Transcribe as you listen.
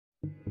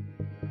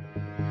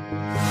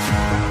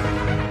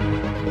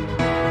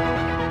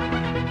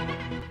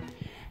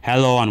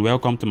Hello and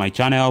welcome to my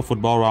channel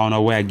Football Rounder,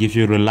 where I give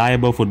you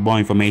reliable football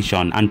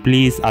information. And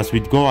please, as we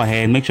go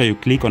ahead, make sure you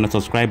click on the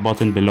subscribe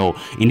button below.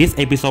 In this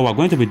episode, we're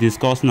going to be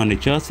discussing on the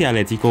Chelsea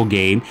Atletico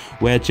game,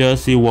 where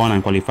Chelsea won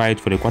and qualified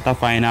for the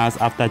quarterfinals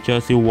after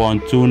Chelsea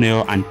won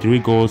 2-0 and 3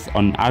 goals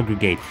on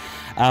aggregate.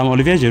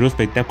 Olivier Giroud's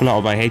spectacular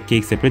overhead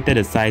kick separated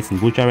the sides in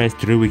Bucharest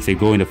 3 weeks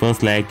ago in the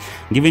first leg,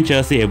 giving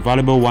Chelsea a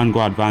valuable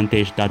 1-goal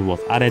advantage that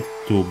was added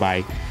to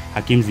by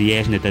Hakim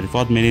Ziyech in the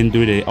 34th minute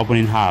during the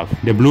opening half.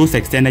 The Blues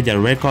extended their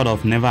record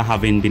of never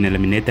having been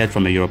eliminated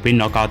from a European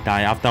knockout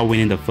tie after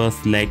winning the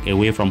first leg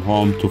away from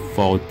home to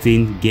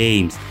 14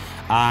 games.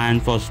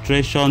 And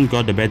frustration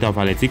got the better of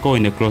Atletico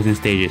in the closing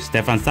stages.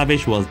 Stefan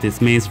Savic was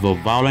dismissed for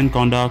violent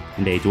conduct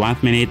in the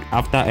 81st minute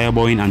after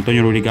elbowing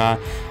Antonio Rudiger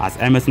as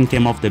Emerson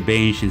came off the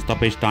bench in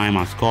stoppage time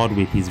and scored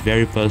with his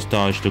very first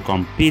touch to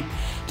complete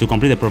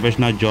the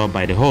professional job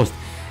by the host.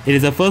 It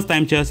is the first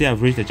time Chelsea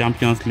have reached the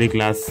Champions League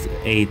last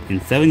 8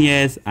 in 7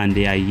 years, and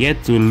they are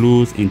yet to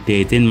lose in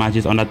 13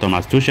 matches under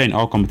Thomas Tuchel in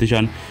all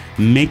competition,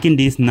 making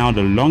this now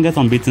the longest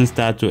unbeaten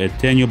start to a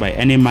tenure by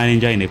any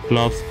manager in the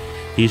club's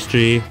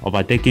history,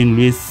 overtaking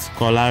Luis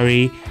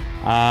Scolari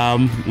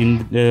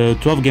in the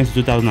 12 games in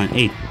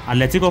 2008.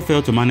 Atletico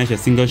failed to manage a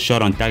single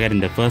shot on target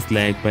in the first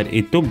leg, but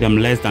it took them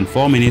less than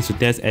 4 minutes to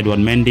test Edouard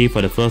Mendy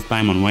for the first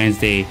time on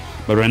Wednesday,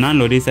 but Renan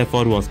Lodi's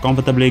effort was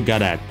comfortably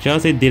gathered.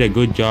 Chelsea did a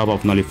good job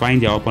of nullifying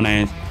their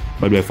opponents,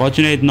 but were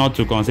fortunate not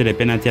to concede a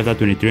penalty after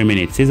 23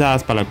 minutes. Cesar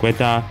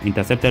Azpilicueta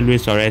intercepted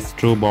Luis Suarez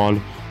through ball,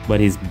 but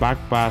his back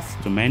pass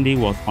to Mendy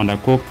was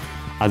undercooked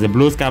as the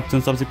Blues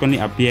captain subsequently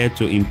appeared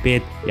to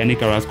impede Yannick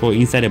Carrasco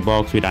inside the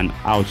box with an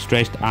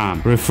outstretched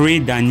arm. Referee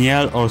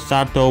Daniel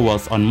Orsato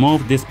was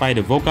unmoved despite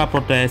the vocal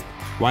protest,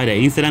 while the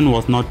incident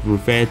was not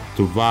referred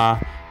to VAR.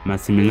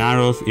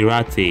 Massimiliano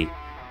Irati.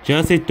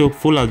 Chelsea took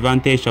full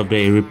advantage of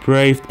the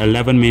reprieved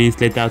 11 minutes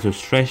later to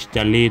stretch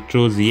their lead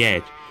through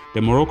Ziyech.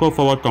 The Morocco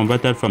forward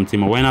converted from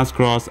Timo Werner's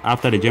cross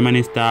after the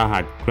Germany star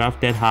had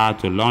crafted hard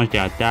to launch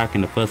the attack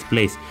in the first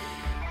place.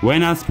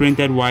 Werner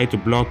sprinted wide to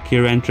block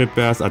Kieran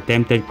Trippier's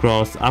attempted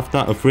cross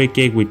after a free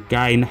kick, with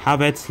Kai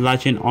Havertz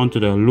latching onto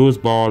the loose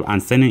ball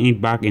and sending it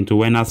back into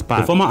Werner's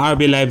path. The former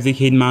RB Leipzig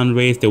hitman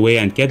raced away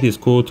and kept his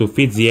cool to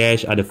feed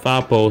Ziyech at the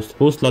far post,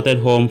 who slotted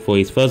home for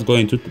his first goal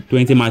in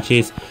 20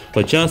 matches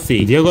for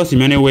Chelsea. Diego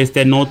Simeone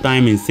wasted no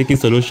time in seeking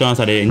solutions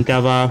at the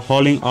interval,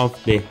 hauling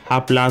off the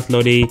hapless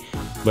Lodi,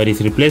 but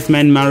his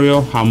replacement Mario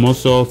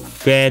Hermoso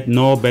fared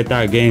no better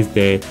against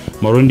the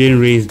Morundian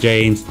Reece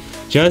James.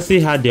 Chelsea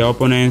had their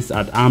opponents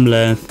at arm's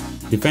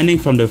length, defending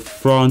from the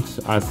front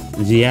as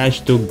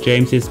Ziyech took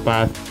James's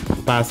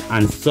pass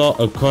and saw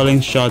a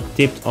curling shot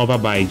tipped over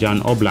by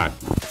Jan Oblak.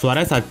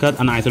 Suarez had cut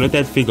an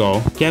isolated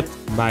figure kept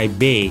by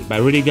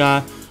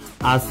Rudiger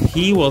as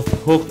he was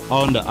hooked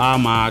on the R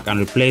mark and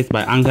replaced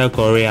by Angel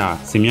Correa,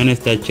 Simeone's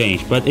third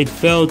change, but it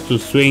failed to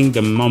swing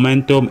the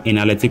momentum in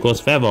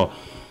Atletico's favor.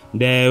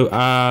 There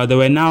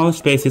were now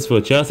spaces for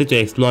Chelsea to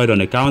exploit on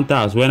the counter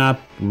as Werner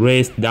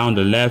raced down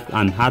the left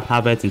and had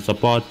Havertz in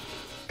support,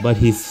 but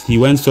he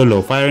went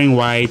solo, firing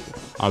wide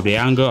of the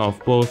angle of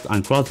post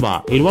and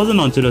crossbar. It wasn't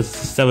until the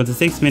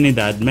 76th minute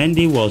that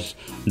Mendy was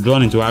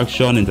drawn into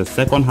action in the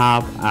second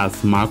half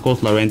as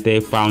Marcos Llorente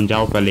found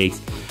João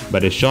Felix,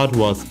 but the shot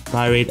was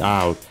parried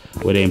out,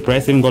 with the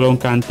impressive N'Golo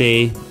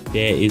Kante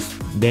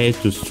there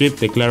to sweep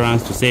the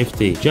clearance to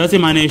safety. Chelsea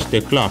managed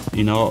the clock,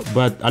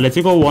 but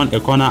Atletico won a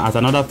corner as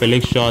another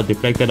Felix shot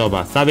deflected over.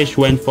 Savic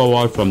went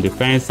forward from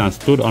defense and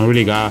stood on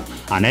Rudiger.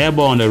 An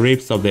elbow on the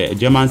ribs of the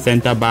German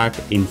centre-back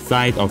in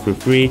sight of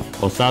referee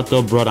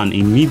Osato brought an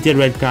immediate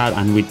red card,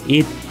 and with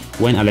it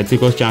went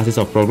Atletico's chances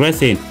of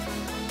progressing.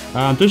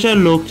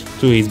 Tuchel looked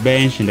to his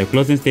bench in the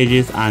closing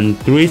stages, and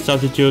 3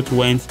 substitutes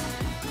went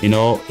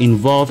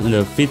involved in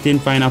the fitting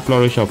final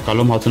flourish of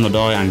Callum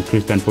Hudson-Odoi and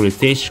Christian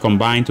Pulisic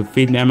combined to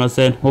feed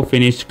Emerson, who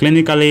finished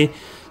clinically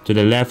to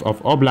the left of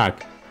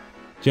Oblak.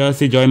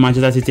 Chelsea joined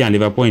Manchester City and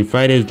Liverpool in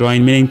Friday's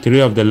drawing, meaning 3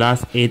 of the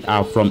last 8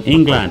 are from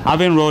England.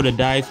 Having rolled the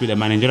dice with a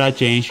managerial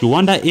change, you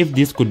wonder if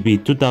this could be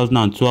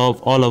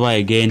 2012 all over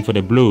again for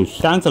the Blues.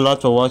 Thanks a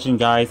lot for watching,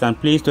 guys, and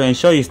please, to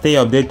ensure you stay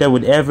updated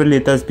with every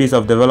latest piece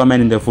of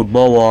development in the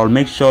football world,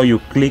 make sure you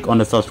click on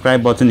the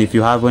subscribe button if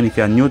you haven't, if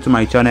you are new to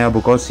my channel,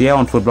 because here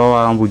on Football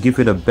World we give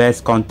you the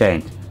best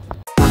content.